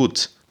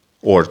Dragut,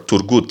 or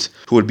Turgut,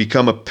 who would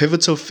become a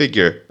pivotal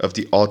figure of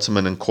the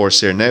Ottoman and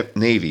Corsair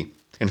navy.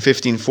 In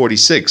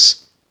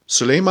 1546,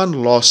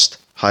 Suleiman lost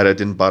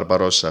Hayreddin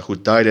Barbarossa, who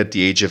died at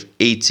the age of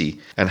 80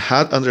 and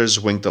had under his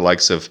wing the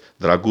likes of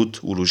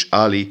Dragut, Uluj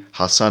Ali,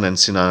 Hassan and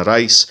Sinan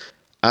Rais,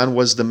 and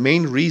was the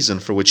main reason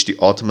for which the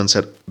Ottomans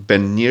had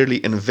been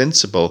nearly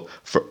invincible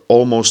for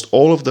almost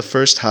all of the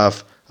first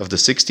half of the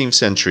 16th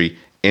century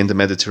in the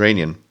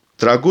Mediterranean.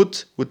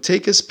 Dragut would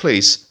take his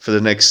place for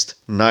the next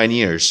 9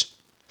 years.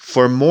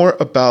 For more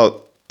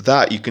about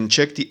that, you can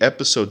check the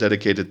episode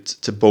dedicated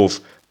to both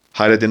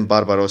Hayreddin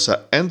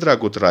Barbarossa and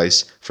Dragut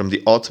Rais from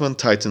the Ottoman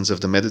Titans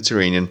of the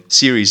Mediterranean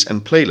series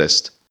and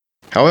playlist.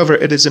 However,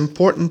 it is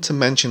important to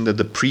mention that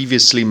the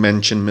previously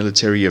mentioned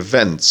military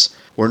events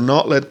were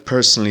not led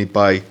personally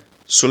by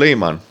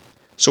Suleiman.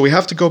 So we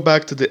have to go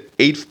back to the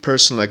 8th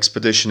Personal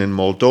Expedition in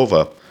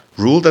Moldova,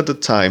 ruled at the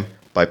time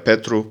by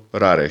Petru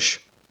Rareș.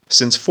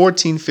 Since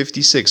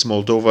 1456,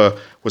 Moldova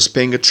was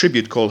paying a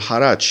tribute called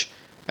harac,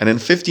 and in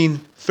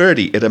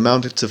 1530 it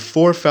amounted to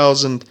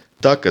 4,000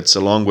 ducats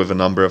along with a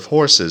number of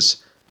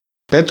horses.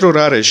 Petru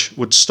Rareș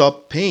would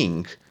stop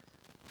paying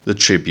the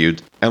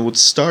tribute and would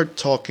start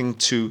talking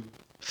to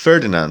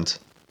Ferdinand,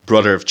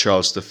 brother of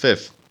Charles V.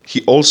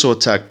 He also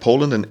attacked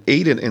Poland and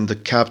aided in the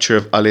capture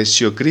of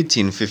Alessio Gritti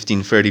in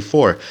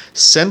 1534,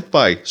 sent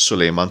by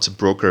Suleiman to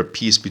broker a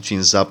peace between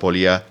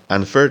Zapolia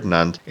and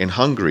Ferdinand in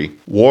Hungary.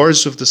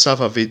 Wars with the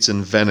Safavids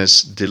in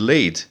Venice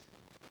delayed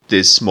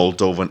this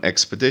Moldovan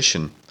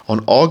expedition.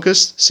 On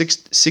August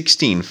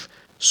 16th,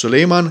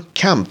 Suleiman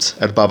camped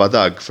at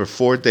Babadag for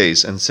 4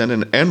 days and sent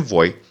an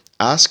envoy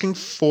asking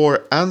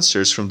for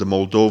answers from the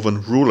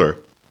Moldovan ruler.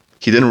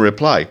 He didn't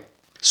reply.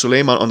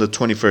 Suleiman on the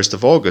 21st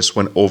of August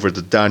went over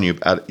the Danube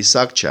at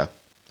Isaccea.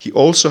 He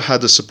also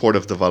had the support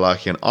of the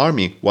Wallachian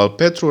army, while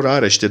Petru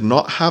Rareș did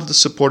not have the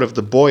support of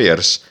the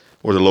boyars,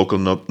 or the local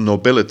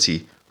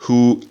nobility,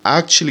 who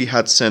actually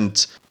had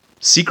sent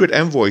secret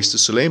envoys to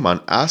Suleiman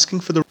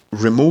asking for the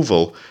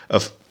removal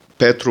of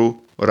Petru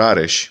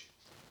Rareș.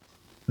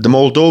 The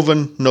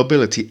Moldovan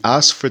nobility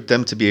asked for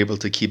them to be able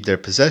to keep their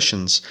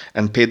possessions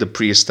and pay the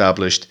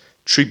pre-established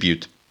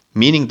tribute,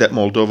 meaning that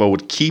Moldova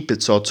would keep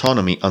its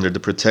autonomy under the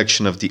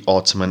protection of the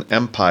Ottoman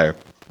Empire.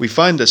 We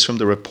find this from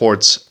the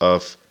reports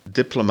of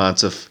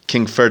diplomats of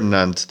King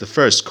Ferdinand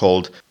I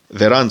called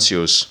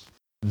Verantius.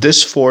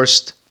 This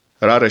forced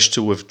Rareș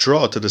to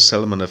withdraw to the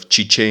settlement of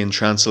Chiche in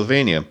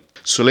Transylvania.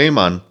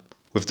 Suleiman,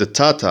 with the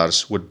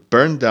Tatars, would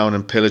burn down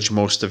and pillage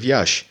most of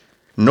Iași.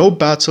 No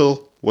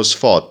battle was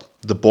fought.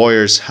 The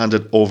boyars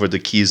handed over the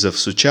keys of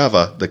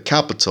Suceava, the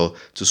capital,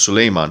 to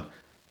Suleiman.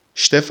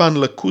 Ștefan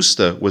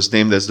Lăcustă was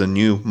named as the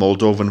new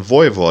Moldovan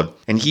voivod,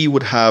 and he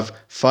would have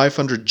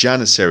 500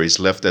 janissaries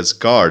left as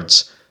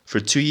guards for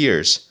 2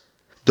 years.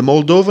 The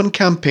Moldovan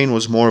campaign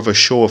was more of a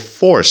show of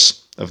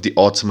force of the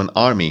Ottoman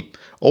army,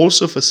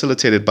 also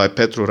facilitated by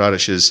Petru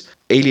Rareș's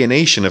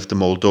alienation of the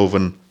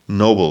Moldovan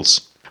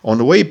nobles. On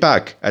the way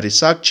back at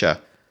Isaccea,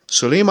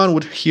 Suleiman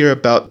would hear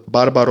about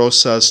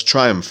Barbarossa's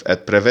triumph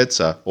at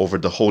Preveța over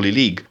the Holy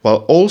League,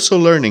 while also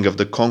learning of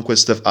the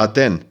conquest of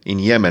Aden in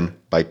Yemen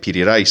by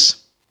Piri Reis.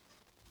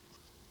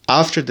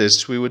 After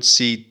this, we would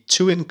see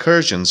 2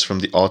 incursions from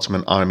the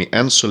Ottoman army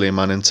and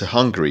Suleiman into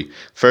Hungary,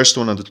 first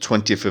one on the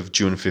 20th of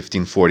June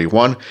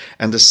 1541,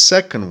 and the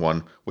second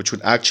one, which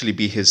would actually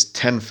be his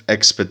 10th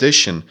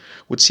expedition,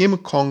 would see him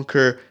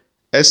conquer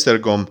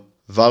Esztergom,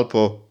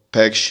 Valpo,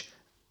 Pest,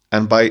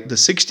 and by the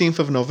 16th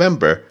of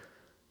November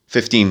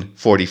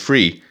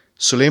 1543,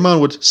 Suleiman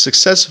would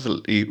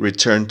successfully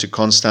return to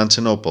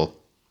Constantinople.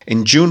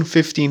 In June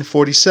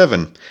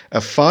 1547, a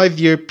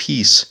 5-year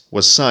peace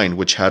was signed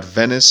which had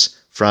Venice,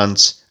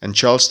 France, and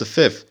Charles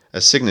V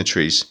as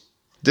signatories.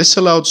 This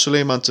allowed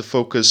Suleiman to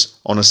focus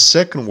on a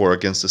second war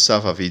against the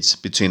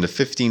Safavids between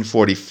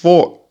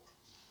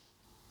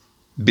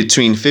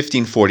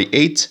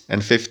 1548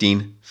 and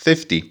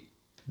 1550.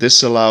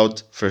 This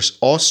allowed first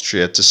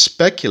Austria to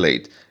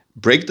speculate,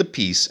 break the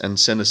peace, and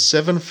send a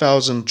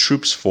 7,000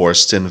 troops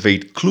force to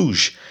invade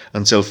Cluj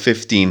until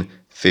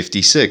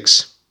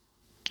 1556.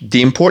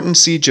 The important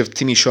siege of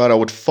Timișoara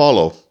would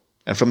follow,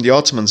 and from the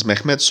Ottomans,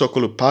 Mehmed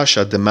Sokolu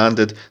Pasha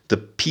demanded the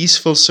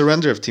peaceful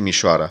surrender of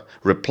Timișoara,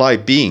 reply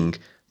being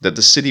that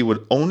the city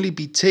would only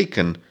be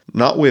taken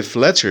not with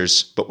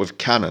letters but with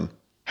cannon.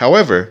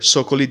 However,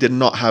 Sokoli did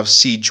not have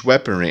siege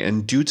weaponry,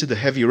 and due to the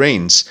heavy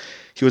rains,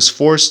 he was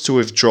forced to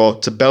withdraw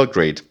to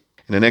Belgrade.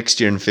 In the next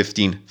year, in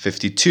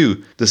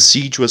 1552, the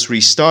siege was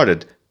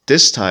restarted,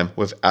 this time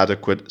with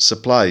adequate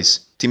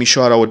supplies.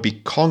 Timișoara would be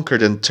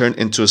conquered and turned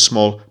into a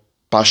small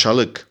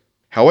Pașalâc.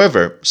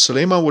 However,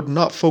 Suleiman would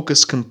not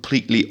focus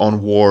completely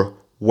on war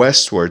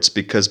westwards,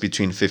 because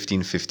between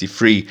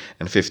 1553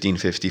 and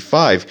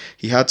 1555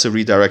 he had to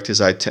redirect his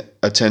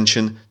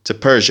attention to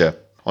Persia.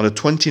 On the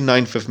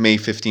 29th of May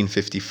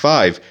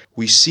 1555,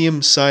 we see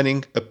him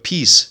signing a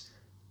peace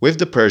with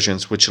the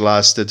Persians which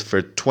lasted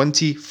for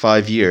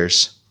 25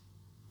 years.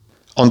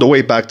 On the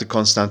way back to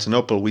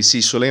Constantinople, we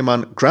see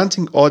Suleiman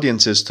granting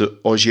audiences to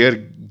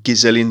Ogier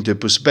Ghiselin de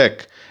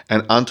Busbecq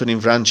and Antonin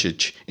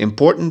Vrancic,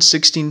 important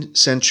 16th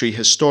century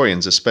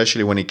historians,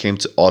 especially when it came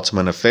to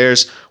Ottoman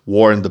affairs,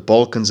 war in the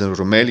Balkans and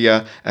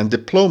Rumelia, and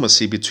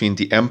diplomacy between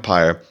the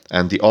Empire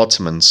and the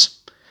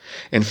Ottomans.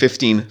 In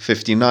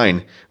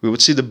 1559, we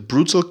would see the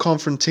brutal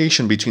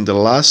confrontation between the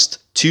last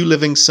 2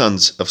 living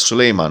sons of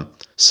Suleiman,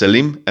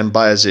 Selim and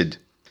Bayezid.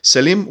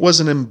 Selim was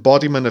an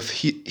embodiment of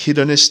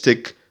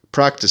hedonistic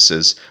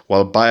practices,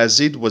 while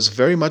Bayezid was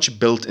very much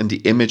built in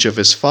the image of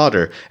his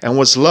father and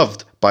was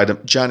loved by the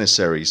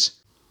Janissaries.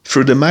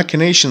 Through the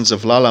machinations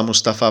of Lala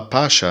Mustafa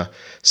Pasha,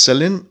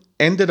 Selim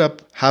ended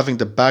up having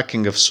the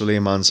backing of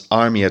Suleiman's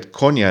army at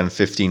Konya in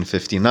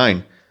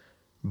 1559.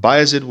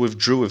 Bayezid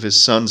withdrew with his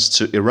sons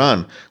to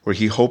Iran, where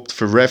he hoped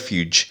for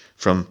refuge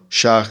from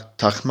Shah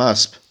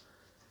Tahmasp.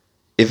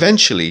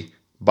 Eventually,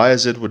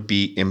 Bayezid would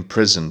be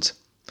imprisoned.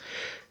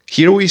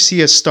 Here we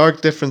see a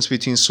stark difference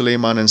between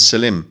Suleiman and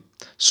Selim.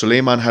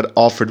 Suleiman had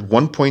offered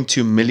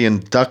 1.2 million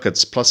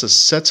ducats plus a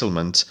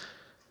settlement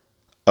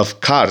of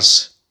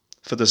Kars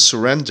for the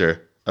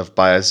surrender of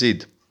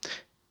Bayezid.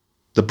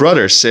 The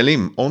brother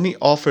Selim only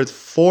offered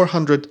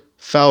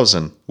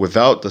 400,000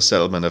 without the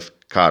settlement of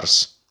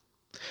Kars.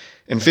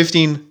 In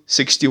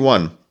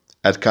 1561,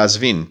 at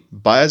Kazvin,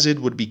 Bayezid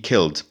would be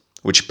killed,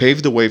 which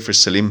paved the way for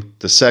Selim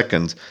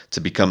II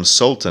to become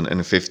Sultan in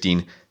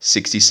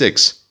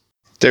 1566.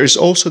 There is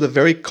also the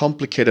very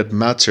complicated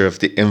matter of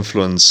the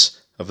influence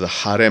of the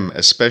harem,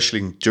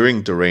 especially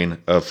during the reign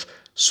of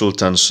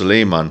Sultan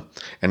Suleiman.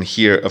 And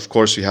here, of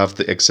course, we have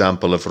the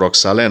example of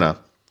Roxalena.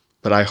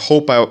 But I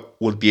hope I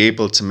will be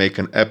able to make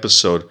an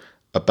episode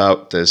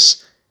about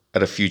this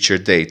at a future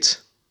date.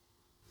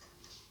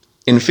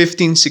 In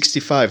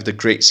 1565, the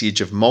Great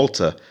Siege of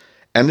Malta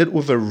ended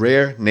with a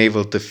rare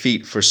naval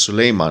defeat for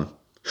Suleiman,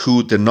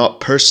 who did not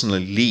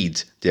personally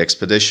lead the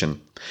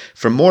expedition.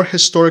 For more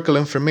historical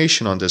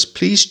information on this,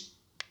 please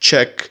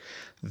check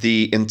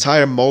the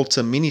entire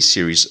Malta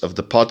miniseries of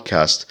the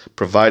podcast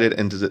provided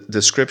in the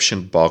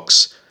description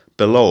box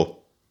below.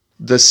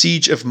 The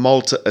Siege of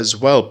Malta as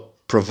well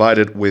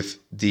provided with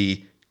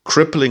the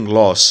crippling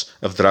loss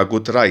of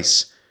Dragut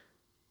Rais.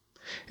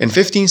 In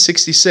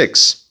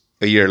 1566,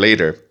 a year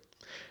later,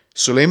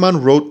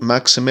 Suleiman wrote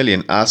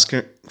Maximilian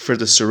asking for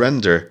the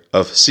surrender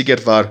of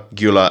Sigervar,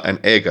 Gyula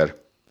and Eger.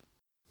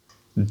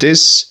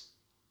 This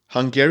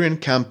Hungarian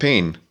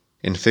campaign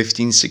in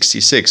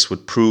 1566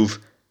 would prove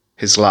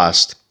his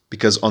last,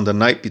 because on the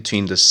night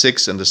between the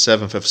 6th and the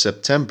 7th of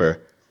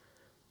September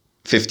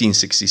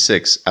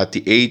 1566, at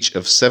the age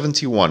of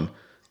 71,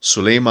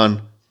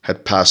 Suleiman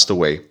had passed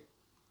away.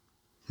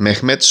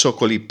 Mehmet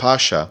Sokoli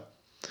Pasha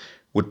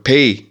would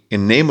pay,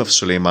 in name of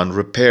Suleiman,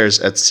 repairs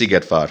at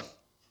Sigetvar.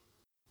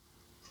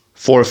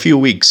 For a few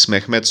weeks,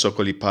 Mehmet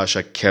Sokoli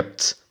Pasha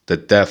kept the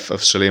death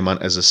of Suleiman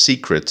as a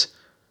secret,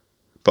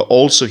 but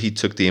also he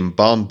took the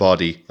embalmed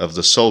body of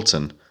the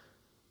Sultan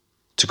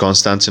to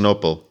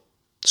Constantinople.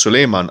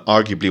 Suleiman,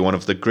 arguably one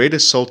of the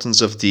greatest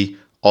sultans of the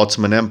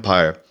Ottoman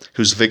Empire,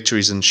 whose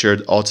victories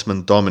ensured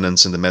Ottoman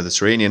dominance in the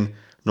Mediterranean,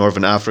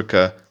 Northern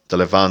Africa, the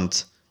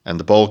Levant, and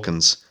the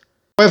Balkans.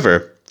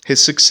 However,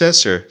 his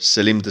successor,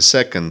 Selim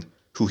II,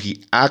 who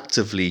he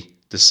actively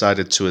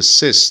decided to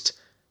assist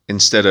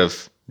instead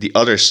of the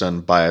other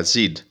son,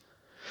 Bayezid,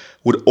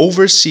 would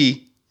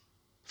oversee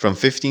from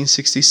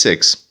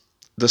 1566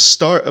 the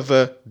start of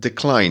a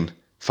decline,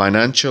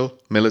 financial,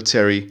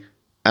 military,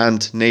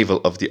 and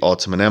naval of the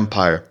Ottoman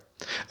Empire.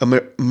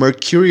 A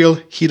mercurial,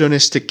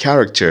 hedonistic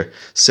character,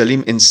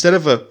 Selim, instead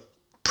of a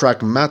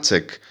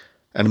pragmatic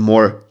and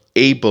more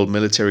able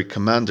military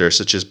commander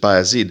such as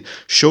Bayezid,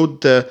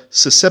 showed the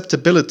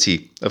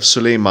susceptibility of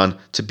Suleiman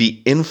to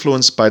be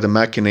influenced by the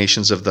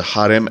machinations of the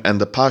harem and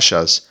the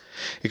pashas.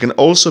 It can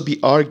also be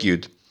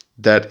argued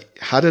that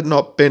had it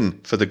not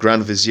been for the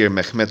Grand Vizier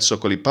Mehmet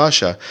Sokoli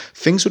Pasha,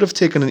 things would have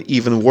taken an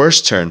even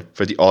worse turn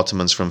for the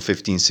Ottomans from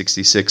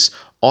 1566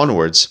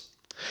 onwards.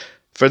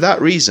 For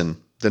that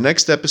reason, the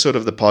next episode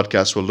of the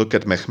podcast will look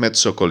at Mehmet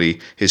Sokoli,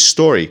 his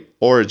story,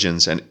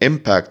 origins, and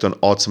impact on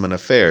Ottoman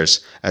affairs,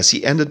 as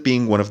he ended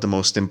being one of the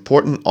most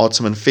important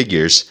Ottoman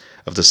figures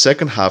of the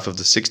second half of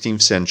the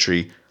 16th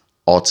century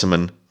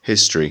Ottoman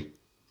history.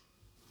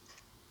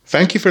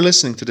 Thank you for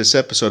listening to this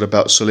episode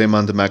about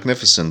Suleiman the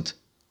Magnificent,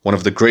 one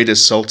of the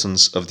greatest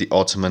sultans of the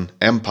Ottoman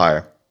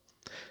Empire.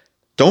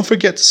 Don't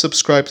forget to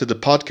subscribe to the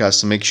podcast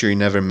to make sure you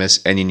never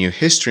miss any new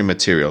history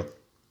material.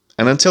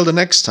 And until the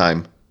next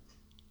time,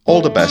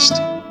 all the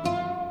best.